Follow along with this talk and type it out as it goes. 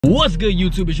What's good,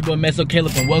 YouTube? It's your boy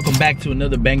Mezzocaleb and welcome back to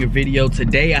another banger video.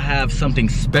 Today I have something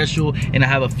special and I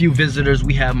have a few visitors.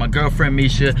 We have my girlfriend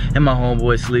Misha and my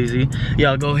homeboy Sleazy.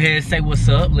 Y'all go ahead and say what's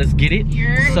up. Let's get it.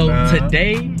 Yeah. So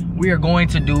today we are going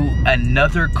to do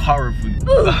another car review.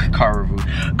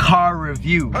 Car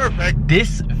review. Perfect.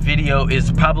 This video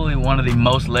is probably one of the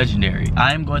most legendary.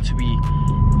 I am going to be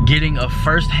getting a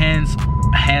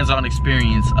hands-on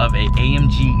experience of a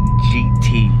AMG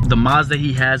GT. The mods that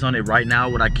he has on it right now,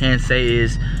 what I can say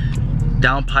is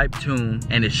downpipe tune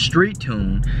and it's street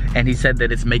tune, and he said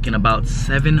that it's making about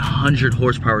 700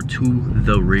 horsepower to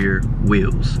the rear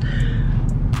wheels.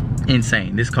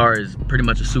 Insane. This car is pretty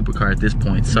much a supercar at this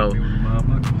point. So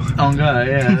oh god,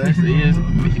 yeah,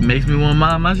 it makes me want to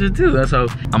mind my shit too. So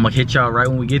I'm gonna hit y'all right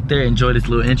when we get there. Enjoy this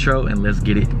little intro and let's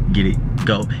get it,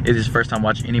 go. If this is your first time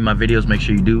watching any of my videos, make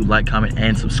sure you do like, comment,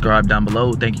 and subscribe down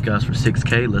below. Thank you guys for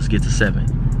 6K. Let's get to 7.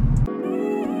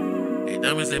 Hey,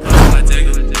 dummies, they pop like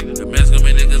Tigger. The man's gonna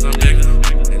be niggas, I'm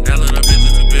niggas. And that little bitch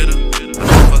is too bitter. I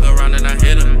don't fuck around and I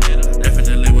hit her.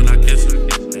 Definitely when I kiss her.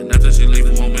 And after she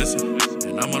leave, won't miss her.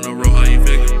 And I'm on the road, how you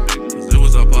figure? Cause it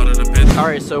was all part of the picture.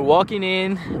 Alright, so walking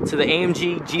in to the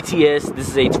AMG GT-S. This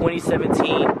is a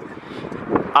 2017.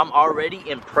 I'm already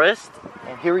impressed.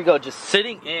 And here we go, just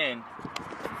sitting in.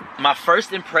 My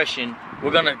first impression,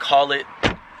 we're gonna call it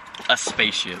a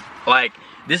spaceship. Like,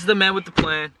 this is the man with the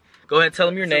plan. Go ahead and tell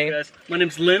him your name. Guys? My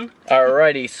name's Lynn.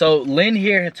 Alrighty, so Lynn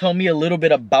here had told me a little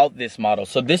bit about this model.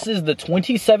 So this is the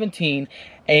 2017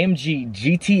 AMG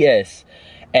GT-S,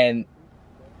 and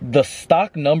the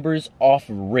stock numbers off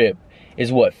rip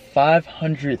is what,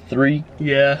 503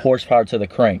 horsepower to the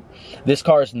crank. This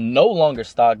car is no longer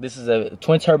stock. This is a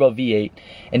twin turbo V8,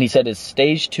 and he said it's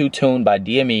stage 2 tuned by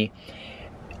DME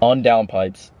on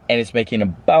downpipes, and it's making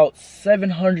about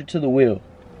 700 to the wheel,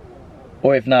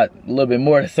 or if not a little bit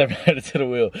more than 700 to the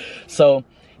wheel. So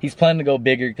he's planning to go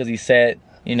bigger because he said,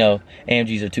 you know,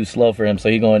 AMGs are too slow for him, so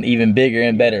he's going even bigger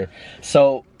and better.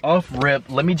 So off rip,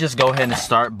 let me just go ahead and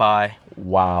start by,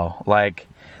 wow, like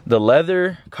the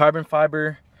leather, carbon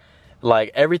fiber,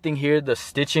 like everything here, the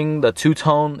stitching, the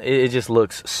two-tone, it just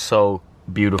looks so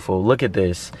beautiful. Look at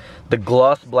this, the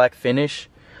gloss black finish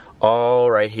all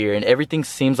right here, and everything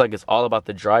seems like it's all about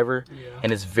the driver,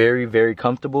 and it's very, very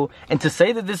comfortable. And to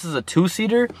say that this is a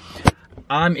two-seater,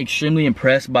 I'm extremely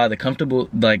impressed by the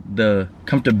comfortability.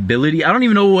 I don't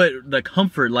even know what the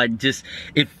comfort, like, just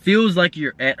it feels like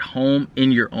you're at home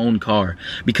in your own car.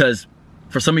 Because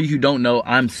for some of you who don't know,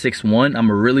 I'm 6'1", I'm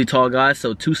a really tall guy,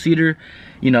 so two-seater,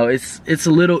 you know, it's a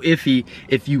little iffy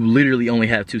if you literally only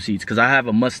have 2 seats, because I have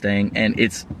a Mustang and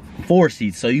it's 4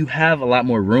 seats, so you have a lot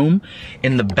more room.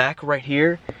 In the back right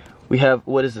here, we have,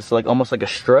 what is this, like almost like a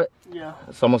strut? Yeah.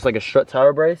 It's almost like a strut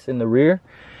tower brace in the rear.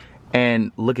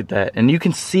 And look at that. And you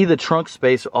can see the trunk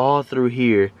space all through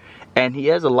here. And he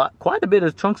has quite a bit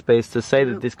of trunk space to say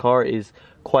that this car is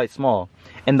quite small.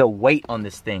 And the weight on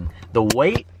this thing, the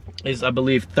weight is, I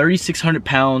believe, 3,600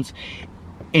 pounds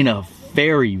in a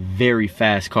very, very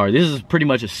fast car. This is pretty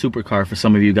much a supercar for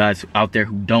some of you guys out there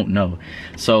who don't know.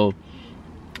 So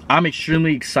I'm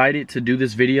extremely excited to do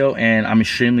this video, and I'm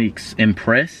extremely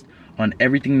impressed on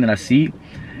everything that I see.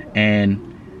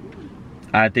 And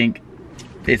I think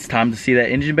it's time to see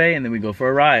that engine bay, and then we go for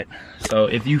a ride. So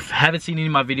if you haven't seen any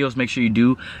of my videos, make sure you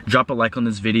do drop a like on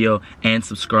this video and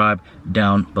subscribe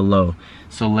down below.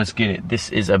 So let's get it.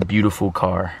 This is a beautiful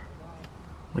car.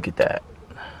 Look at that.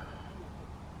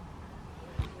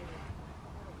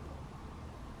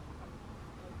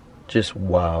 Just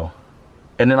wow.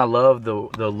 And then I love the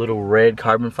little red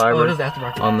carbon fiber. Oh, it is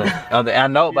aftermarket. on the I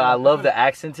know, but I love the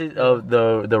accented of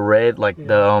the red, like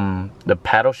the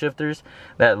paddle shifters.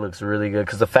 That looks really good,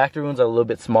 because the factory ones are a little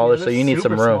bit smaller, so you need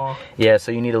some room. Small. Yeah,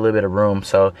 so you need a little bit of room.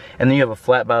 So, and then you have a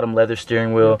flat bottom leather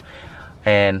steering wheel.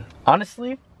 And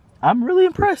honestly, I'm really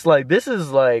impressed. Like, this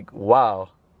is like, wow,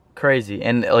 crazy.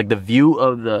 And like the view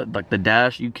of the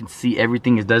dash, you can see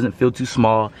everything. It doesn't feel too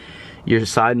small. Your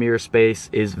side mirror space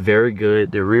is very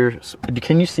good. The rear,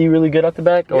 can you see really good out the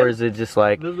back? Or is it just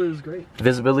like, visibility is great.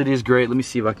 Visibility is great. Let me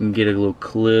see if I can get a little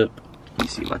clip. Let me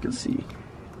see if I can see.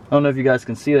 I don't know if you guys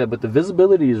can see that, but the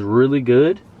visibility is really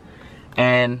good.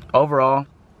 And overall,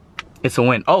 it's a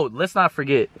win. Oh, let's not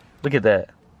forget, look at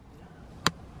that.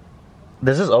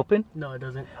 Does this open? No, it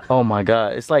doesn't. Oh my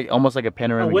god, it's like almost like a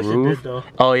panoramic roof. I wish it did, though.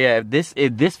 Oh yeah, this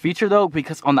feature though,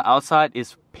 because on the outside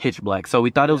is pitch black, so we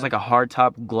thought it was like a hard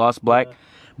top gloss black,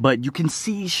 but you can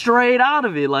see straight out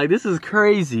of it. Like, this is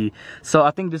crazy. So I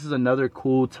think this is another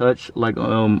cool touch, like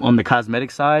on the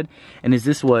cosmetic side. And is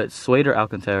this what, suede or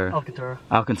Alcantara? Alcantara.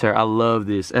 Alcantara. I love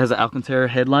this. It has an Alcantara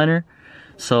headliner.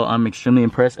 So I'm extremely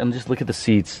impressed. And just look at the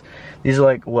seats. These are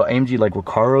like, well, AMG like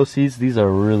Recaro seats. These are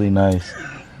really nice.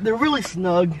 They're really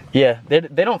snug. Yeah, they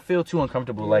don't feel too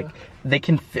uncomfortable. Yeah. Like they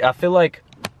can, I feel like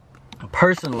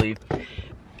personally,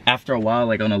 after a while,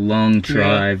 like on a long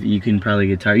drive, you can probably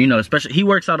get tired. You know, especially, he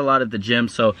works out a lot at the gym.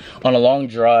 So on a long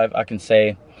drive, I can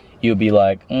say, you'll be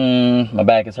like, my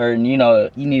back is hurting. You know,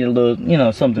 you need a little, you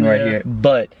know, something right here.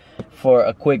 But for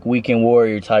a quick weekend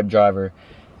warrior type driver,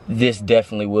 this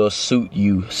definitely will suit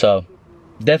you. So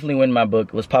definitely win my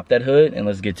book. Let's pop that hood and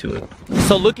let's get to it.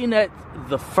 So looking at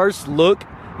the first look,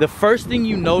 the first thing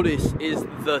you notice is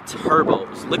the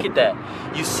turbos. Look at that.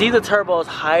 You see the turbos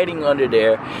hiding under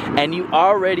there, and you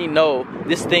already know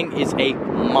this thing is a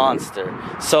monster.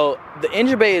 So the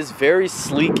engine bay is very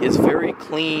sleek, it's very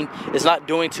clean, it's not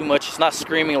doing too much, it's not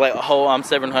screaming like, oh, I'm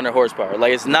 700 horsepower.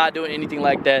 Like, it's not doing anything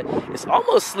like that. It's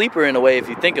almost sleeper in a way if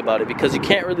you think about it, because you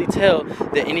can't really tell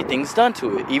that anything's done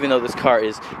to it, even though this car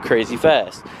is crazy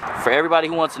fast. For everybody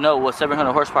who wants to know what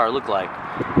 700 horsepower look like,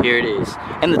 here it is.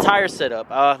 And the tire setup,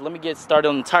 let me get started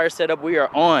on the tire setup. We are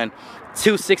on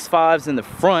 265s in the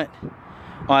front.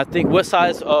 I think, what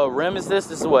size rim is this?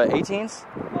 This is what, 18s?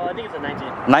 I think it's a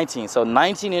 19. 19, so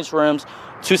 19-inch rims,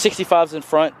 265s in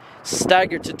front,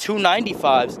 staggered to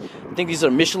 295s. I think these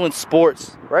are Michelin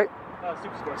Sports, right?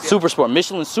 Super Sports. Super Sport,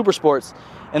 Michelin Super Sports.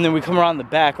 And then we come around the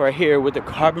back right here with the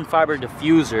carbon fiber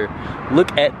diffuser.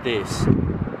 Look at this.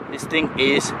 This thing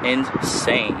is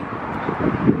insane.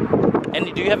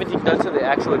 And do you have anything done to the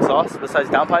actual exhaust besides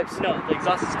downpipes? No, the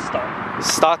exhaust is stock.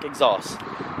 Stock exhaust.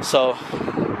 So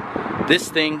this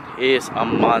thing is a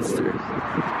monster.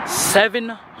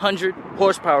 700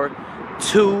 horsepower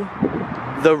to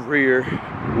the rear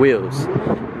wheels.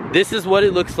 This is what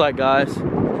it looks like, guys.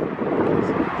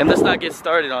 And let's not get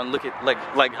started on look at like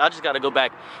I just gotta go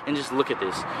back and just look at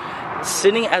this.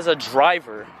 Sitting as a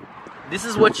driver, this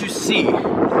is what you see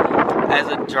as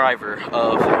a driver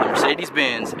of the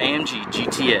Mercedes-Benz AMG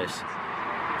GT-S.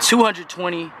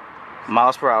 220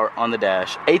 miles per hour on the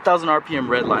dash, 8,000 RPM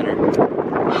redliner.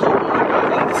 Oh my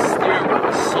god, and the steering wheel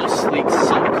is so sleek,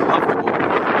 so comfortable.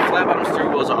 Flat bottom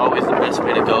steering wheels are always the best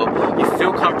way to go. You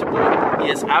feel comfortable. He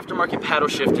has aftermarket paddle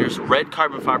shifters, red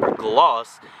carbon fiber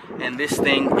gloss, and this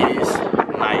thing is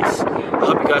nice. I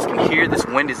hope you guys can hear. This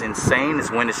wind is insane. This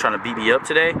wind is trying to beat me up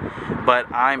today,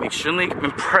 but I'm extremely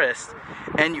impressed.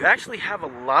 And you actually have a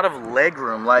lot of leg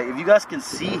room. Like, if you guys can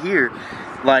see here,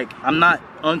 like, I'm not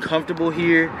uncomfortable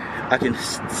here. I can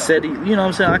set it, you know what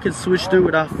I'm saying? I can switch through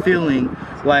without feeling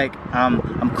like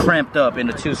I'm cramped up in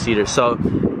the two-seater. So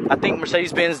I think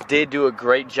Mercedes-Benz did do a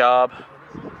great job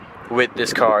with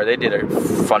this car. They did a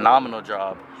phenomenal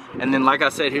job. And then, like I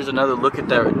said, here's another look at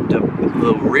the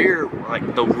rear,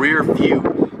 like the rear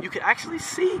view. You can actually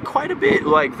see quite a bit,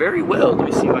 like very well. Let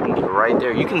me see if I can get it right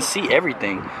there. You can see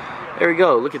everything. There we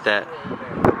go, look at that.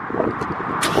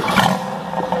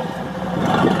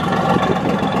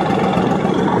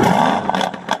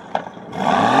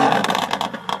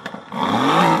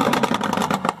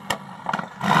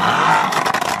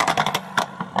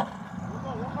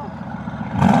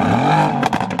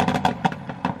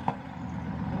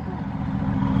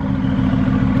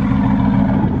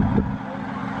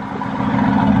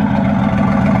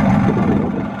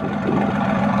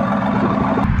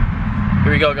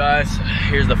 Here we go, guys.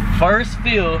 Here's the first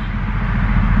feel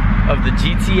of the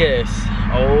GT-S.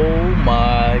 Oh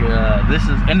my god. This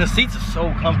is, and the seats are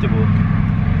so comfortable.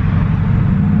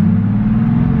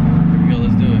 Here we go,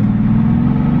 let's do it.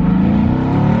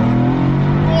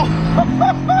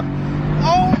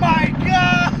 Oh my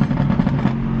god!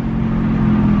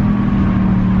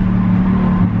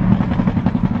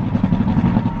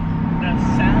 That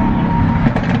sound.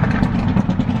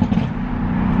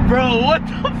 Bro, what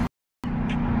the f?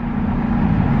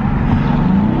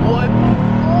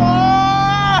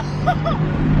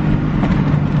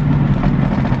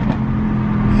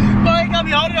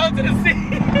 Hold it on to the seat.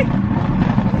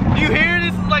 You hear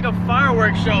this? Is like a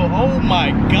fireworks show. Oh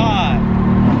my god.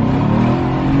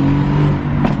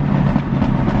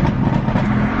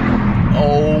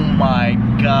 Oh my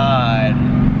god.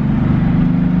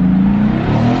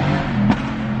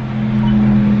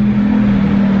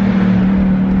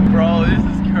 Bro, this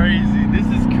is crazy. This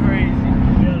is crazy.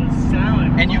 Yeah, the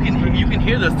sound. And you can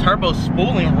hear the turbo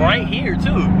spooling right here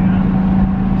too.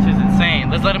 This is insane.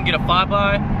 Let's let him get a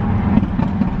flyby.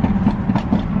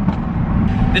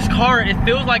 This car, it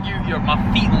feels like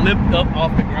my feet lift up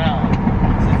off the ground.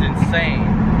 This is insane.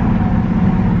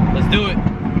 Let's do it.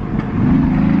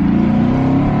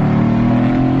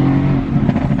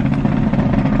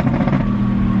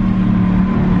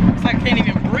 It's like I can't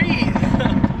even breathe.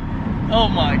 Oh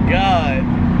my god.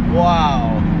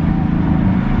 Wow.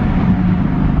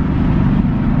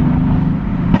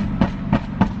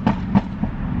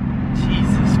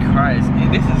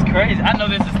 crazy. I know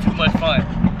this is too much fun.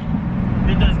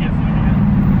 It does get fun,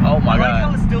 yeah. Oh my I like god.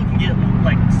 how it still can get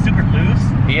like super loose.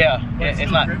 Yeah, But it it's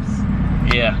still not. grips.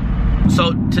 Yeah.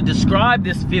 So to describe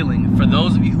this feeling, for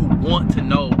those of you who want to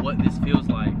know what this feels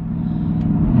like,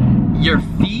 your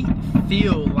feet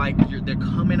feel like they're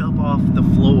coming up off the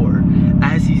floor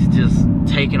as he's just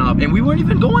taking off. And we weren't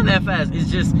even going that fast. It's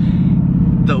just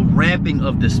the ramping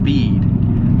of the speed.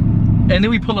 And then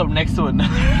we pull up next to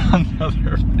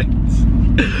another fence.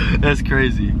 That's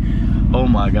crazy. Oh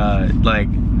my god. Like,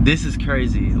 this is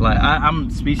crazy. Like, I'm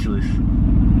speechless.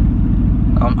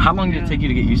 How long did it take you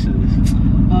to get used to this?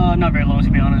 Not very long, to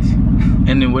be honest.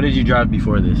 And then what did you drive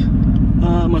before this?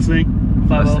 Mustang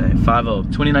 5.0. 5.0,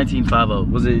 2019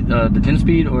 5.0. Was it the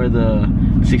 10-speed or the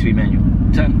 6-speed manual?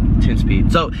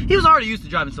 10-speed. So he was already used to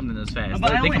driving something that's fast.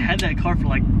 But I only had that car for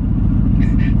like,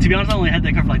 to be honest, I only had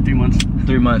that car for like 3 months.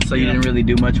 3 months, so you didn't really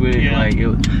do much with it. Yeah. Like,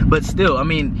 but still, I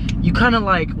mean, you kind of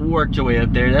like worked your way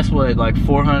up there. That's what, like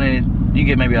 400. You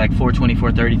get maybe like 420,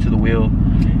 430 to the wheel.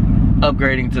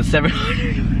 Upgrading to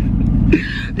 700.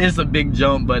 It's a big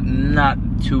jump, but not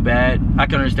too bad. I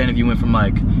can understand if you went from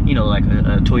like, you know, like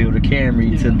a Toyota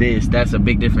Camry to this. That's a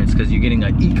big difference because you're getting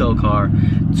an eco car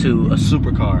to a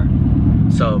supercar.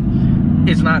 So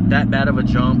it's not that bad of a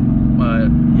jump, but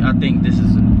I think this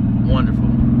is wonderful.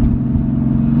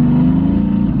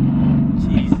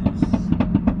 Jesus.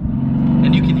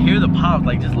 And you can hear the pop,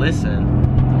 like, just listen.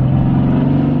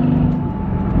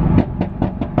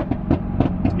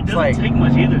 It doesn't take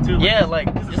much either, too. Like, yeah,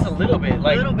 like just a little bit,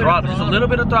 like throttle. just a little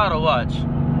bit of throttle. Watch,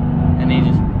 and then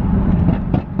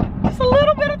just a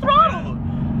little bit of throttle.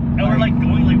 And we're like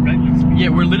going like regular speed. Yeah,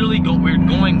 we're literally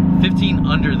going 15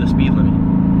 under the speed limit,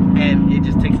 and it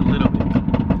just takes a little bit.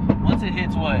 Once it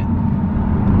hits what?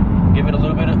 Give it a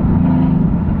little bit of.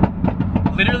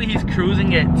 Literally, he's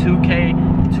cruising at 2K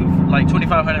to like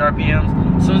 2,500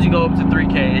 RPMs. As soon as you go up to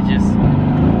 3K, it just.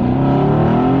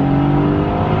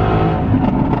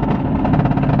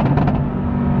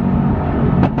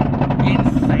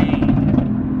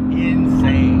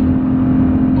 Insane.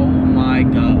 Oh my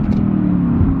god.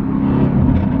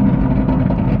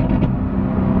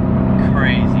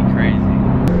 Crazy.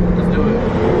 Let's do it.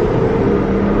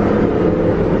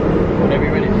 Whenever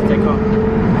you're ready, just take off.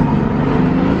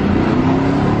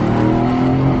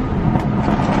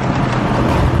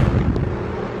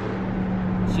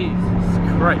 Jesus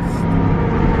Christ.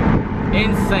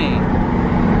 Insane.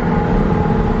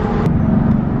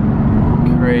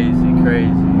 Crazy.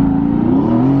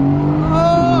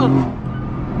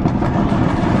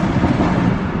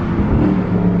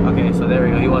 Okay, so there we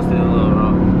go. He wants to do a little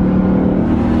wrong.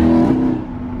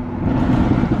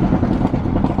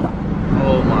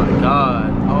 Oh my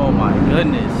god. Oh my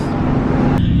goodness.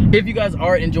 If you guys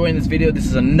are enjoying this video, this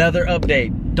is another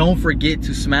update. Don't forget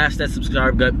to smash that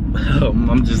subscribe button.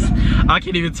 I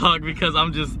can't even talk because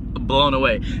I'm just blown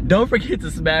away. Don't forget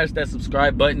to smash that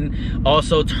subscribe button.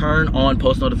 Also, turn on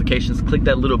post notifications. Click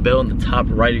that little bell on the top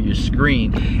right of your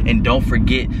screen. And don't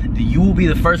forget that you will be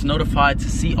the first notified to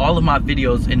see all of my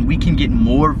videos, and we can get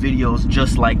more videos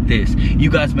just like this. You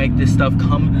guys make this stuff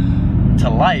come to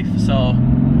life. So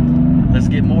let's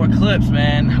get more clips,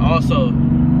 man. Also,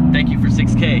 thank you for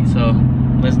 6K. So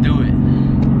let's do it.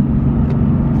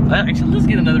 Actually, let's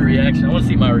get another reaction. I want to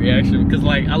see my reaction because,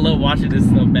 like, I love watching this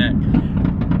stuff back.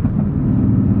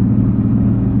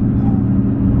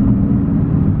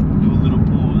 Do a little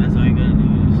pull. That's all you gotta do.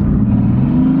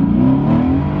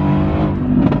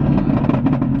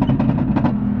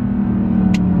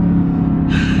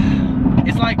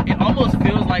 It's like, it almost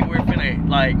feels like we're finna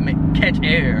like catch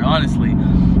air. Honestly,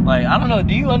 like, I don't know.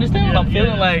 Do you understand what I'm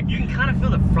feeling? Like, you can kind of feel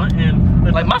the front end.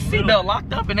 Like, my seatbelt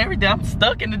locked up and everything. I'm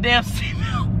stuck in the damn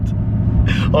seatbelt.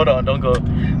 Hold on, don't go.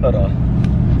 Hold on.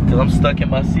 Because I'm stuck in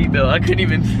my seatbelt. I couldn't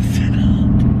even sit up.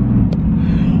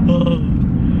 Oh.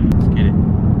 Let's get it.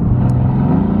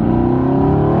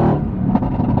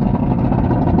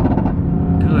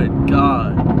 Good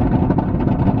God. I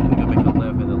think I'll make a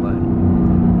left in the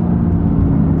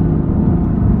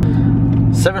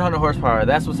light. 700 horsepower.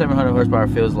 That's what 700 horsepower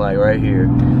feels like right here.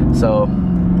 So,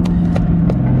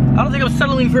 I don't think I'm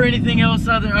settling for anything else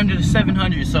other under the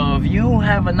 700. So if you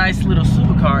have a nice little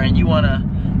supercar and you want to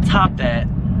top that,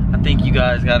 I think you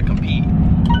guys got to compete.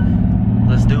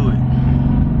 Let's do it.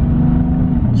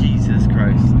 Jesus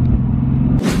Christ.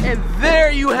 And there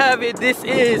you have it. This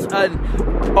is an,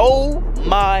 oh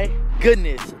my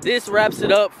goodness. This wraps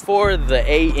it up for the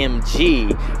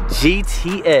AMG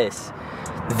GT-S.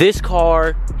 This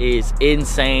car is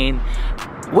insane.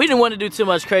 We didn't want to do too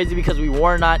much crazy because we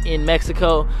were not in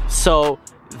Mexico, so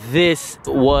this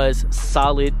was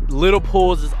solid. Little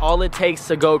pulls is all it takes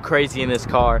to go crazy in this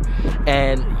car,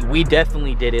 and we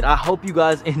definitely did it. I hope you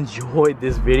guys enjoyed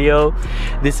this video.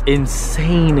 This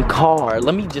insane car.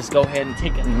 Let me just go ahead and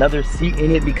take another seat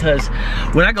in it, because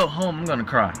when I go home, I'm gonna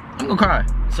cry. I'm gonna cry.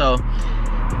 So,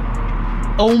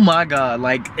 oh my God,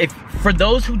 like, if for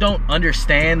those who don't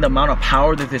understand the amount of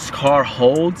power that this car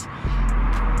holds,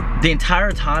 the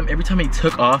entire time, every time he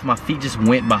took off, my feet just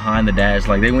went behind the dash.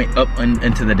 Like, they went up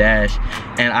into the dash,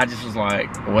 and I just was like,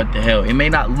 what the hell? It may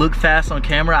not look fast on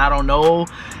camera. I don't know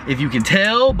if you can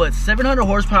tell, but 700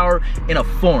 horsepower in a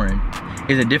foreign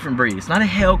is a different breed. It's not a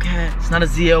Hellcat, it's not a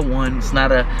ZL1, it's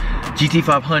not a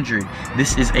GT500.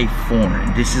 This is a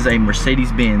foreign. This is a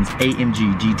Mercedes-Benz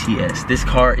AMG GT-S. This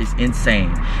car is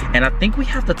insane, and I think we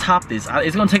have to top this.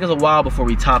 It's gonna take us a while before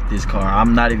we top this car.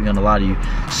 I'm not even gonna lie to you.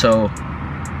 So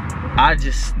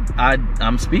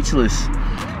I'm speechless.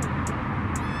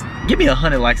 Give me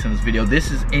 100 likes on this video.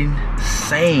 This is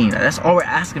insane. That's all we're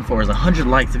asking for, is 100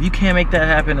 likes. If you can't make that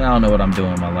happen, I don't know what I'm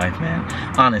doing in my life, man,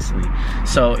 honestly.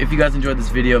 So if you guys enjoyed this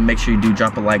video, make sure you do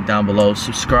drop a like down below,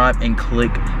 subscribe, and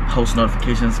click post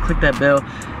notifications. Click that bell,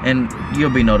 and you'll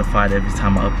be notified every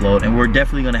time I upload. And we're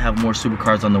definitely gonna have more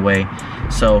supercars on the way.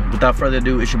 So without further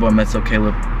ado, it's your boy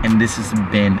Mezzocaleb, and this has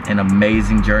been an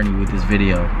amazing journey with this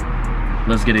video.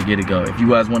 Let's get it go. If you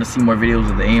guys want to see more videos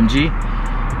of the AMG,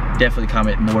 definitely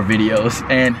comment more videos,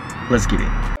 and let's get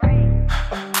it.